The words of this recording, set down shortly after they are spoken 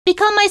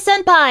Become my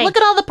senpai! Look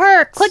at all the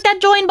perks! Click that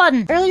join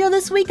button! Earlier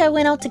this week, I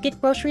went out to get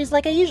groceries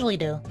like I usually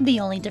do. The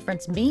only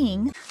difference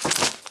being...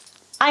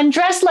 I'm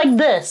dressed like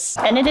this,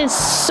 and it is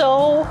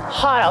so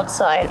hot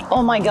outside.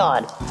 Oh my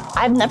god.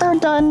 I've never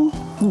done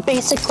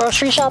basic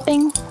grocery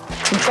shopping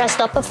dressed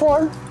up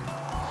before,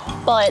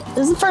 but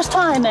this is the first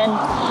time, and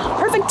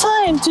perfect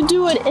time to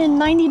do it in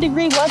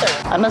 90-degree weather.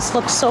 I must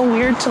look so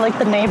weird to like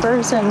the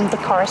neighbors and the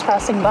cars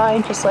passing by,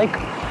 just like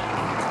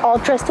all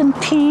dressed in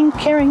pink,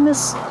 carrying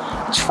this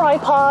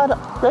tripod,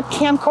 the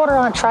camcorder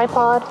on a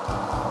tripod.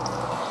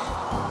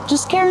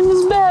 Just carrying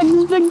this bag,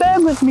 this big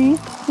bag with me.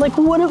 Like,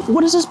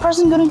 what is this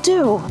person gonna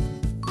do?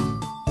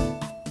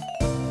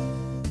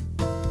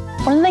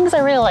 One of the things I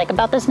really like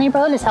about this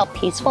neighborhood is how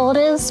peaceful it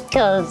is,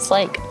 because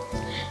like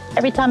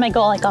every time I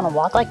go like on a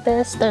walk like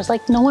this, there's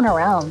like no one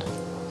around.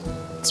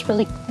 It's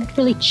really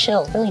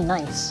chill, really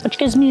nice, which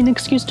gives me an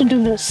excuse to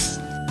do this.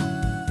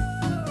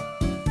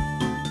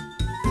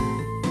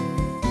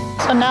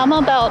 So now I'm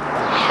about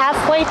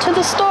halfway to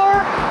the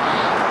store,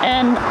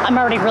 and I'm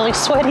already really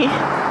sweaty.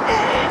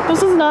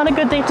 This is not a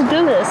good day to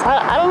do this.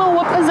 I don't know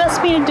what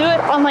possessed me to do it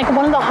on like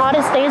one of the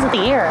hottest days of the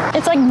year.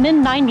 It's like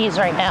mid-90s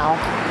right now,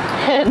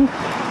 and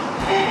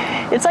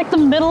it's like the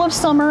middle of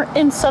summer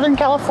in Southern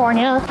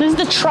California. This is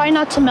the try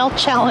not to melt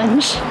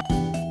challenge.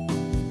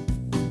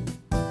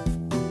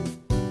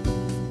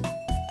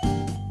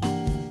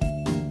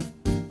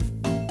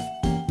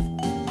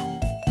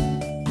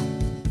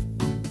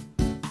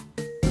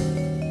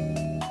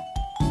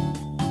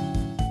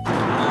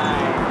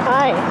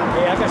 Hey,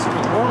 I got some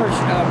corner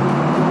stuff.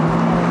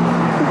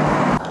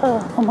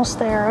 Oh, almost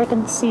there, I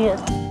can see it.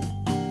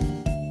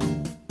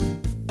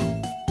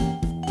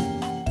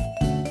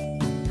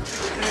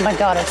 Oh my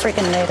god, I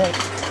freaking made it.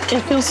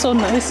 It feels so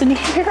nice in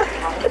here.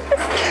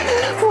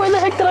 Why the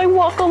heck did I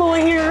walk all the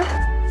way here?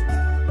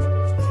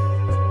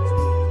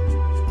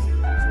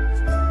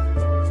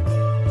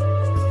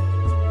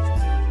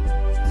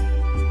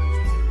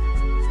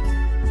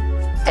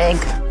 Egg.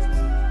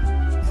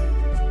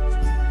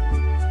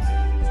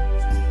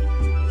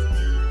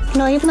 You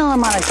know, even though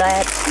I'm on a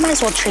diet, I might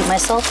as well treat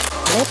myself.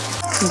 Yep.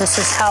 This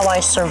is how I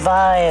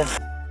survive.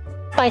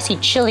 Spicy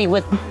chili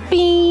with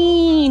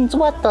beans,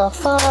 what the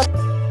fuck?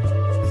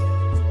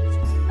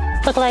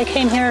 Look, like I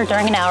came here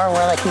during an hour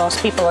where like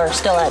most people are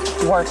still at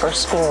work or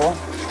school.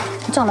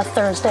 It's on a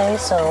Thursday,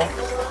 so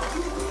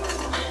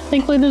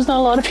thankfully there's not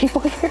a lot of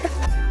people here.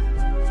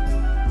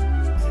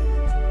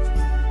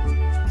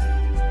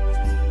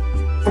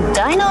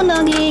 Dino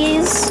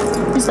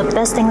nuggies! These are the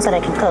best things that I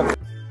can cook.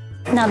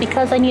 Now,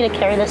 because I need to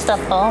carry this stuff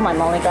home,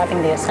 I'm only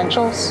grabbing the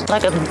essentials.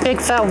 Like a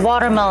big fat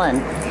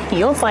watermelon.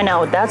 You'll find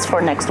out what that's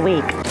for next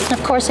week. And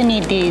of course, I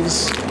need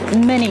these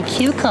mini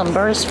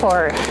cucumbers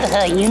for,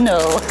 you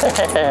know,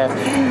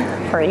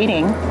 for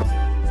eating.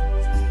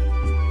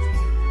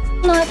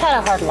 You know, I've had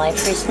a hard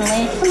life recently.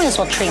 I might as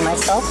well treat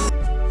myself.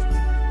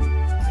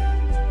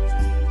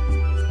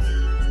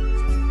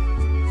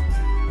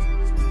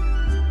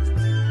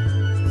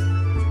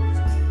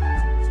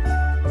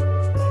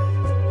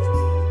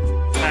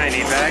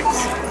 Any bags?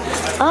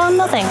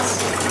 No thanks.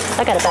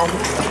 I got a bag.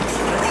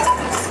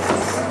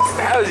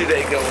 How's your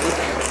day going?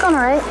 It's going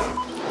alright.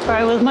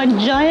 Alright, with my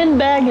giant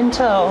bag in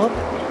tow,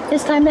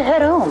 it's time to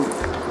head home,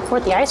 where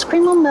the ice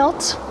cream will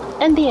melt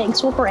and the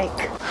eggs will break.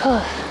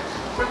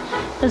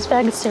 This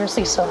bag is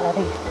seriously so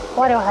heavy.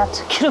 Why do I have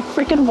to get a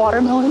freaking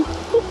watermelon?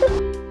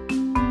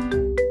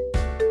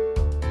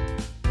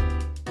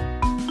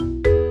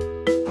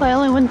 I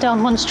only went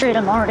down one street,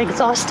 I'm already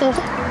exhausted.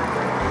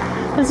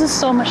 This is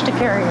so much to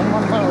carry in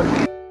one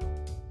load.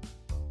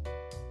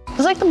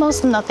 It's like the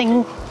most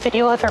nothing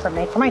video I've ever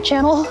made for my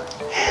channel.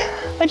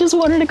 I just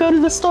wanted to go to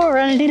the store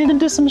and I needed to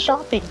do some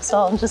shopping,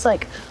 so I'm just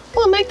like,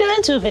 well, make that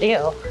into a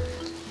video.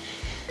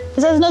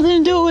 This has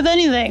nothing to do with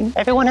anything.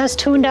 Everyone has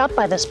tuned out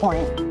by this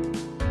point.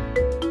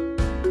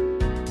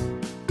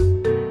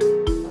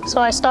 So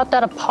I stopped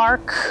at a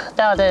park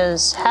that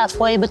is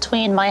halfway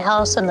between my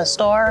house and the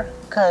store,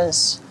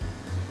 because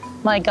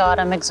my god,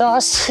 I'm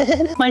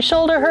exhausted. My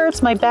shoulder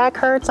hurts, my back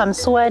hurts, I'm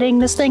sweating.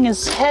 This thing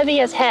is heavy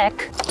as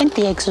heck. I think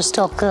the eggs are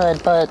still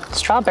good, but the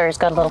strawberries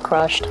got a little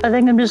crushed. I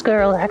think I'm just gonna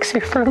relax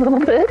here for a little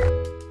bit.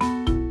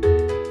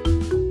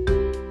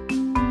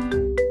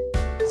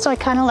 So I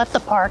kind of left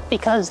the park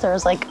because there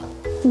was like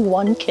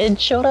one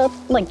kid showed up,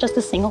 like just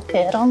a single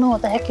kid. I don't know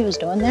what the heck he was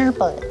doing there,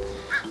 but it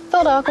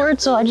felt awkward,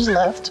 so I just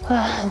left.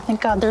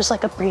 Thank god there's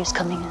like a breeze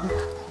coming in.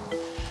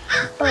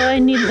 Oh, I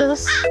need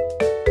this.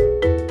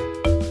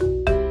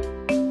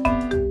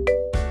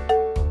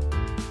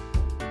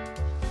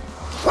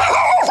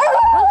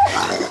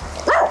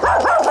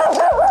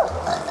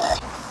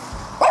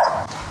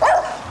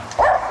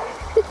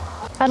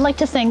 I'd like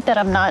to think that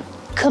I'm not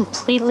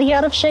completely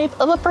out of shape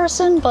of a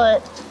person,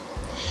 but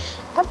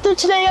after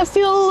today I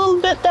feel a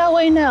little bit that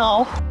way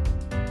now.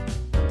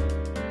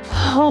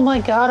 Oh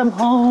my god, I'm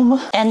home.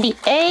 And the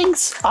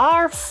eggs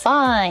are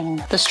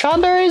fine. The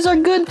strawberries are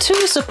good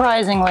too,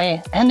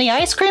 surprisingly. And the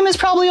ice cream is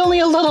probably only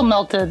a little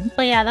melted.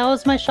 But yeah, that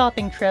was my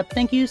shopping trip.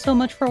 Thank you so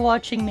much for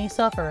watching me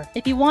suffer.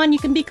 If you want, you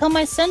can become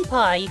my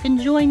senpai. You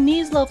can join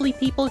these lovely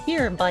people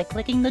here by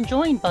clicking the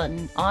join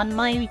button on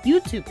my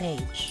YouTube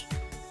page.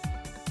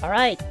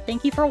 Alright,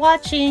 thank you for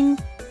watching.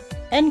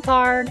 End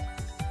card.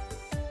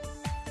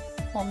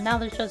 Well, now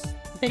there's just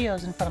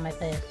videos in front of my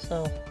face,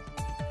 so...